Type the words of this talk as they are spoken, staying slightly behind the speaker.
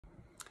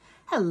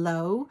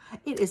Hello,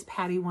 it is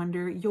Patty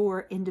Wonder,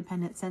 your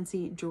independent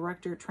Scentsy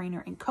director,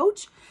 trainer, and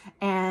coach,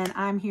 and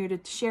I'm here to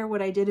share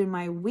what I did in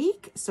my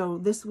week. So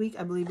this week,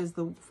 I believe, is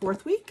the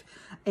fourth week.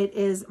 It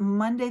is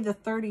Monday, the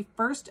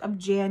 31st of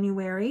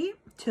January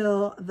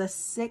till the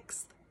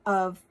 6th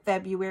of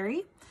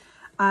February.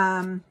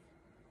 Monday,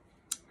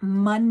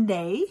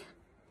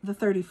 the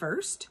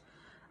 31st,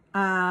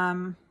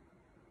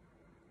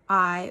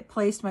 I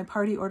placed my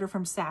party order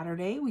from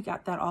Saturday. We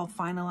got that all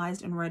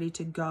finalized and ready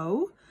to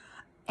go.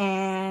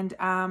 And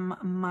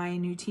my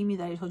new teamie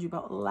that I told you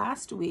about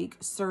last week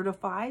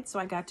certified, so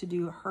I got to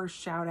do her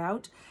shout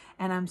out,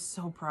 and I'm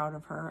so proud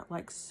of her,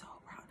 like so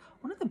proud.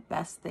 One of the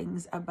best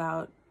things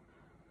about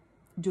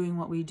doing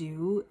what we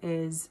do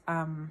is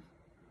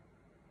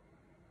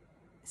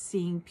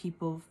seeing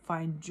people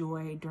find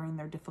joy during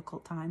their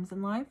difficult times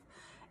in life,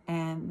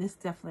 and this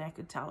definitely, I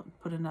could tell,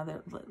 put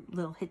another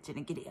little hitch in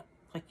a giddy up,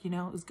 like, you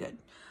know, it was good.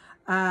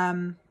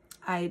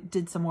 I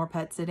did some more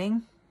pet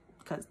sitting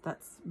because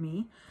that's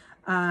me.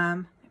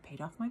 I paid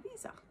off my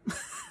visa.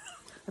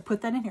 I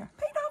put that in here.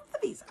 Paid off the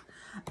visa.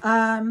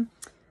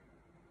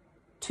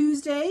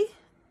 Tuesday.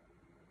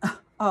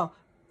 Oh,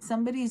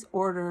 somebody's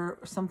order,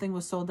 something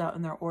was sold out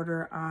in their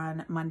order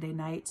on Monday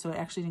night, so it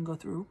actually didn't go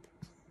through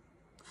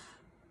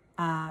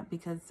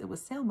because it was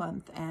sale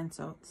month, and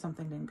so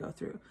something didn't go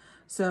through.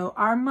 So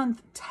our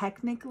month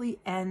technically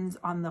ends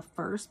on the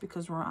 1st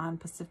because we're on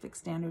Pacific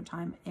Standard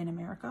Time in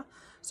America.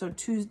 So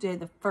Tuesday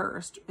the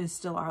 1st is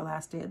still our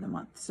last day of the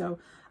month. So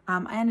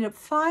I ended up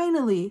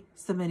finally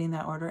submitting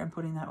that order and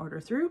putting that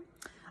order through.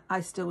 I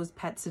still was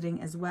pet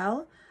sitting as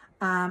well.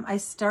 I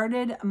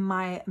started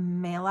my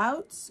mail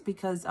outs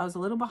because I was a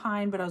little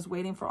behind, but I was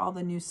waiting for all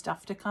the new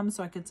stuff to come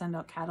so I could send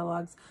out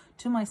catalogs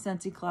to my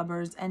Scentsy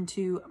Clubbers and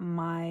to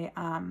my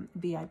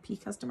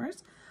VIP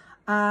customers.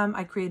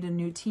 I created a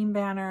new team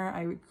banner.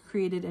 I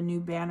created a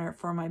new banner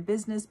for my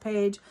business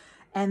page.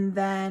 And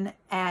then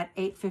at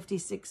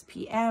 8:56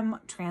 p.m.,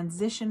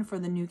 transition for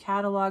the new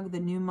catalog, the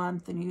new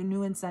month, the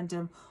new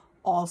incentive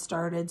all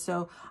started.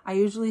 So I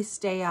usually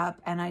stay up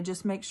and I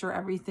just make sure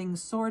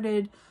everything's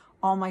sorted.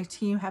 All my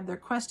team have their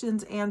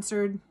questions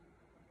answered.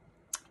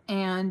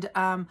 And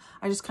I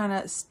just kind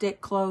of stick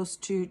close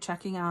to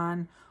checking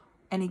on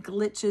any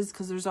glitches,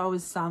 because there's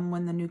always some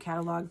when the new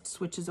catalog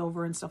switches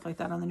over and stuff like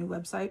that on the new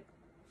website.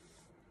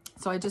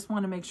 So I just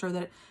want to make sure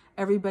that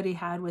everybody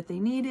had what they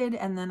needed,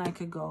 and then I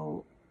could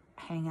go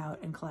hang out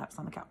and collapse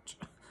on the couch.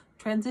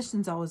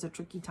 Transition's always a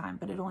tricky time,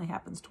 but it only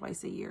happens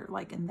twice a year,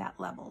 like in that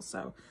level.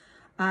 So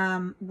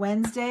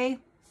Wednesday,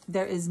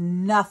 there is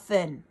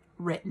nothing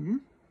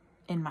written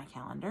in my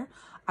calendar.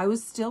 I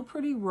was still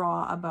pretty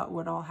raw about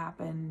what all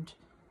happened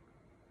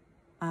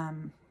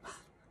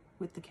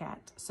with the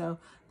cat. So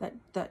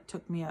that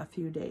took me a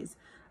few days.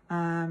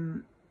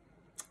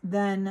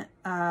 Then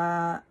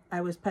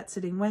I was pet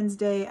sitting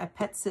Wednesday. I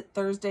pet sit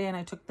Thursday, and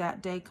I took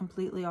that day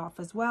completely off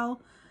as well.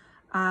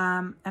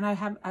 And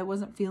I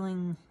wasn't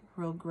feeling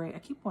real great. I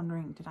keep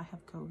wondering, did I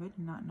have COVID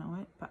and not know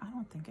it? But I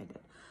don't think I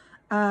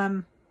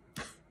did.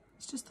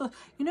 It's just the,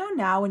 you know,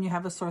 now when you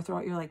have a sore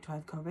throat, you're like, do I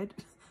have COVID?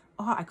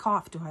 Oh, I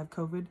coughed. Do I have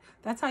COVID?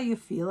 That's how you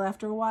feel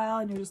after a while.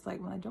 And you're just like,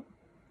 well, I don't.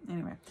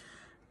 Anyway,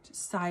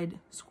 just side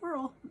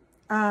squirrel.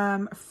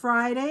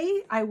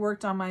 Friday, I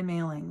worked on my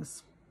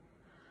mailings.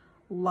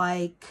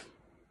 I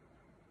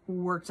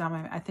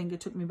think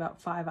it took me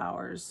about 5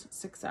 hours,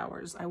 6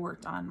 hours. I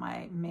worked on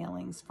my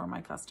mailings for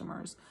my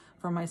customers,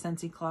 for my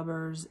Scentsy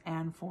Clubbers,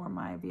 and for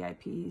my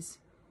VIPs.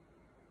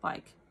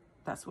 Like,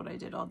 that's what I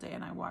did all day,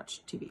 and I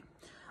watched TV.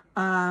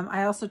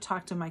 I also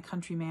talked to my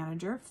country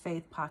manager,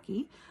 Faith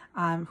Pocky,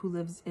 who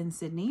lives in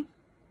Sydney.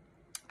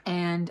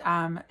 And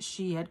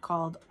she had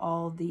called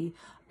all the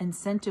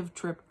incentive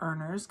trip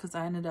earners, because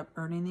I ended up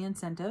earning the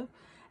incentive.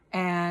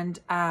 And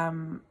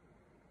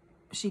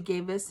she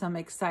gave us some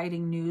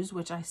exciting news,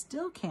 which I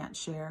still can't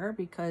share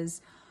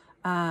because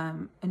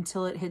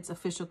until it hits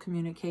official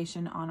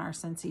communication on our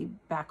Scentsy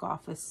back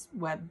office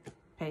web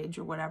page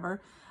or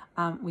whatever,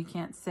 we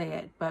can't say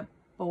it. But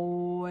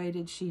boy,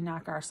 did she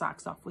knock our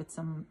socks off with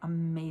some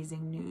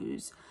amazing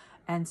news.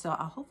 And so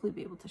I'll hopefully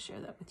be able to share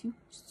that with you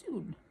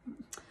soon.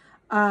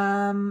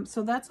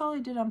 So that's all I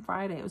did on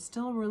Friday. It was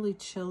still a really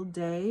chill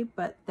day,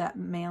 but that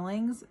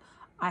mailings,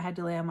 I had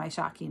to lay on my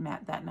shocking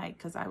mat that night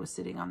because I was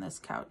sitting on this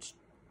couch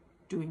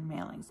doing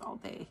mailings all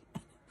day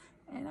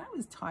and I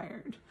was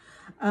tired.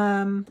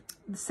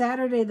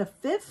 Saturday the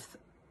 5th,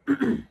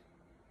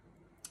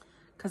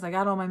 because I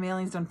got all my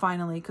mailings done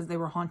finally because they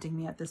were haunting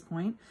me at this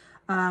point.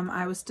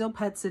 I was still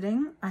pet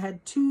sitting. I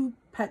had 2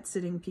 pet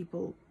sitting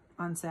people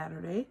on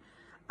Saturday.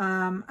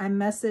 I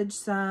messaged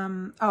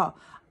some,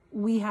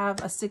 we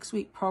have a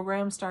 6-week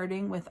program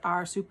starting with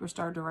our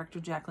superstar director,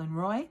 Jacqueline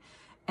Roy,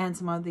 and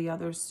some of the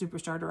other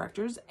superstar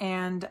directors.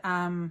 And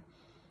and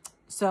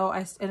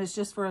it's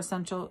just for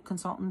essential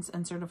consultants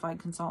and certified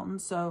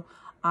consultants. So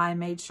I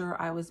made sure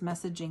I was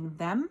messaging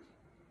them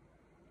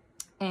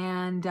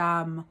and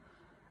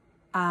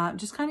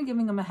just kind of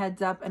giving them a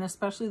heads up, and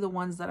especially the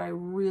ones that I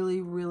really,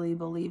 really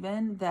believe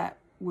in that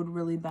would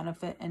really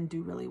benefit and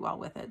do really well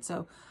with it.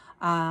 So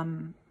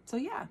So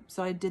yeah,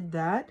 so I did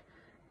that.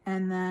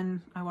 And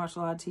then I watched a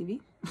lot of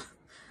TV.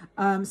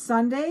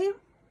 Sunday,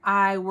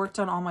 I worked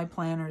on all my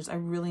planners. I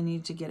really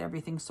need to get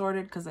everything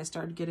sorted because I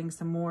started getting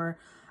some more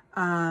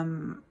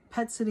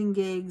pet sitting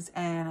gigs,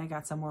 and I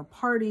got some more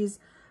parties.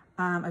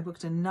 I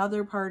booked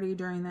another party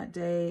during that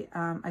day.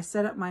 I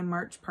set up my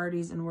March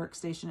parties in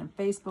Workstation and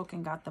Facebook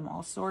and got them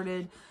all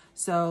sorted.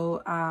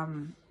 So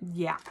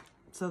yeah,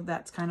 so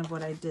that's kind of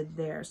what I did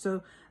there.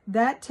 So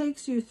that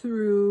takes you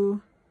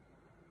through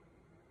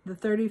the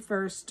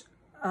 31st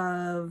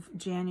of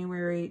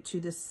January to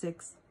the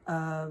 6th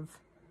of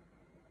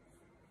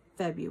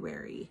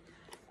February.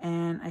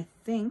 And I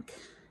think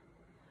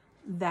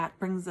that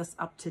brings us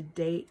up to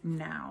date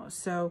now.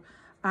 So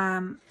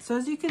so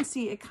as you can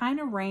see, it kind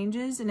of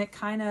ranges, and it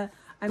kind of,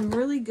 I'm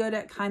really good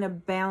at kind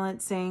of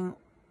balancing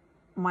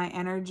my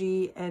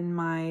energy and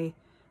my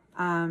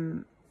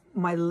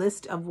my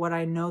list of what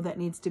I know that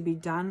needs to be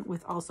done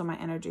with also my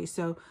energy.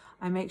 So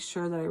I make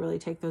sure that I really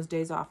take those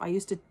days off. It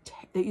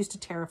used to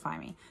terrify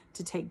me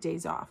to take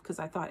days off because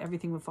I thought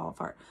everything would fall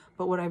apart.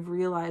 But what I've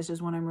realized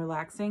is when I'm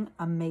relaxing,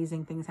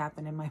 amazing things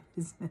happen in my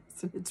business,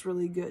 and it's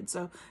really good.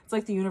 So it's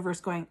like the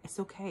universe going, it's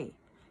okay.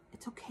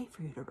 It's okay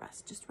for you to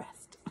rest. Just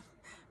rest.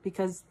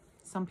 Because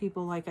some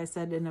people, like I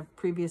said in a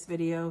previous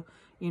video,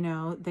 you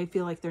know, they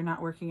feel like they're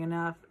not working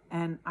enough.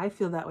 And I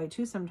feel that way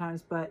too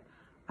sometimes, but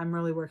I'm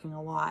really working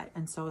a lot.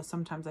 And so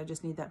sometimes I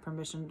just need that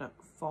permission to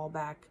fall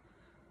back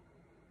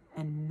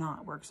and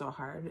not work so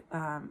hard,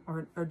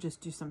 or just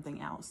do something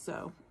else.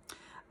 So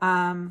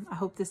I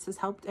hope this has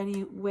helped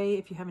anyway.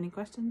 If you have any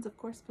questions, of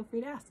course, feel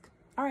free to ask.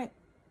 All right.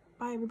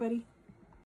 Bye, everybody.